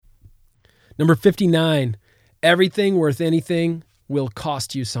Number 59, everything worth anything will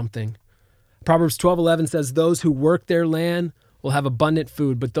cost you something. Proverbs 12:11 says, those who work their land will have abundant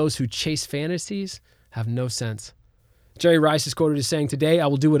food, but those who chase fantasies have no sense. Jerry Rice is quoted as saying, today I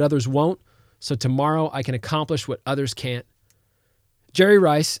will do what others won't, so tomorrow I can accomplish what others can't. Jerry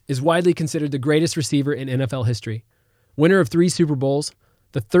Rice is widely considered the greatest receiver in NFL history. Winner of 3 Super Bowls,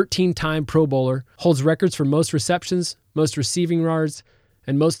 the 13-time Pro Bowler, holds records for most receptions, most receiving yards,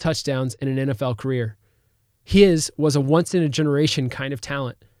 and most touchdowns in an NFL career. His was a once-in-a-generation kind of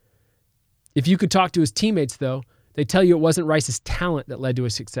talent. If you could talk to his teammates, though, they'd tell you it wasn't Rice's talent that led to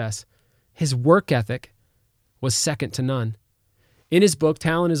his success. His work ethic was second to none. In his book,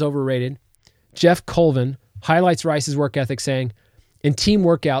 Talent is Overrated, Jeff Colvin highlights Rice's work ethic, saying, in team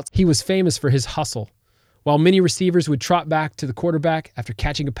workouts, he was famous for his hustle. While many receivers would trot back to the quarterback after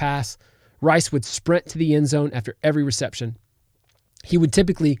catching a pass, Rice would sprint to the end zone after every reception. He would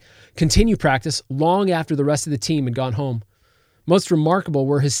typically continue practice long after the rest of the team had gone home. Most remarkable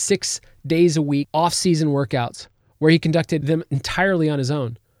were his 6 days a week off-season workouts, where he conducted them entirely on his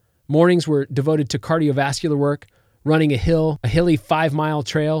own. Mornings were devoted to cardiovascular work, running a hilly 5-mile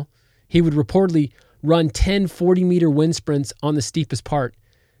trail. He would reportedly run 10 40-meter wind sprints on the steepest part.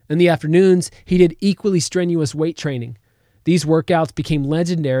 In the afternoons, he did equally strenuous weight training. These workouts became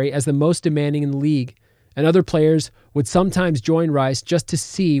legendary as the most demanding in the league, and other players would sometimes join Rice just to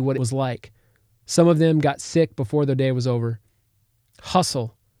see what it was like. Some of them got sick before their day was over.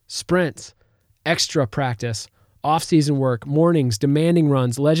 Hustle, sprints, extra practice, off-season work, mornings, demanding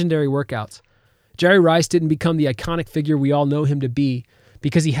runs, legendary workouts. Jerry Rice didn't become the iconic figure we all know him to be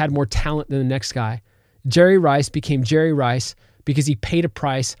because he had more talent than the next guy. Jerry Rice became Jerry Rice because he paid a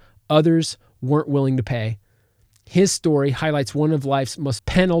price others weren't willing to pay. His story highlights one of life's most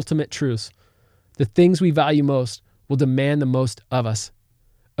penultimate truths. The things we value most will demand the most of us.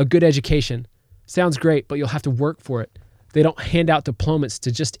 A good education. Sounds great, but you'll have to work for it. They don't hand out diplomas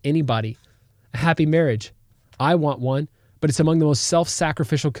to just anybody. A happy marriage. I want one, but it's among the most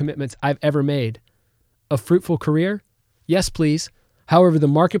self-sacrificial commitments I've ever made. A fruitful career? Yes, please. However, the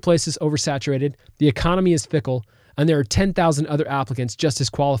marketplace is oversaturated, the economy is fickle, and there are 10,000 other applicants just as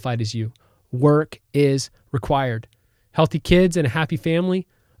qualified as you. Work is required. Healthy kids and a happy family?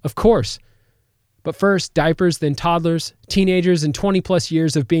 Of course. But first, diapers, then toddlers, teenagers, and 20-plus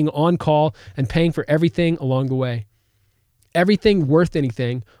years of being on call and paying for everything along the way. Everything worth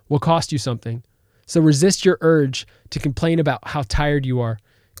anything will cost you something. So resist your urge to complain about how tired you are.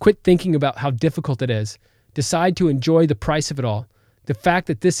 Quit thinking about how difficult it is. Decide to enjoy the price of it all. The fact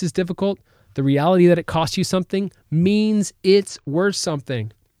that this is difficult, the reality that it costs you something, means it's worth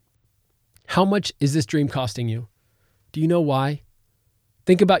something. How much is this dream costing you? Do you know why?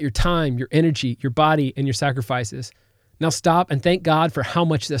 Think about your time, your energy, your body, and your sacrifices. Now stop and thank God for how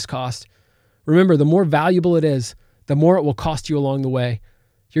much this cost. Remember, the more valuable it is, the more it will cost you along the way.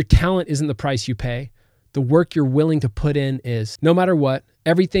 Your talent isn't the price you pay. The work you're willing to put in is. No matter what,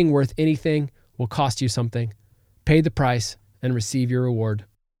 everything worth anything will cost you something. Pay the price and receive your reward.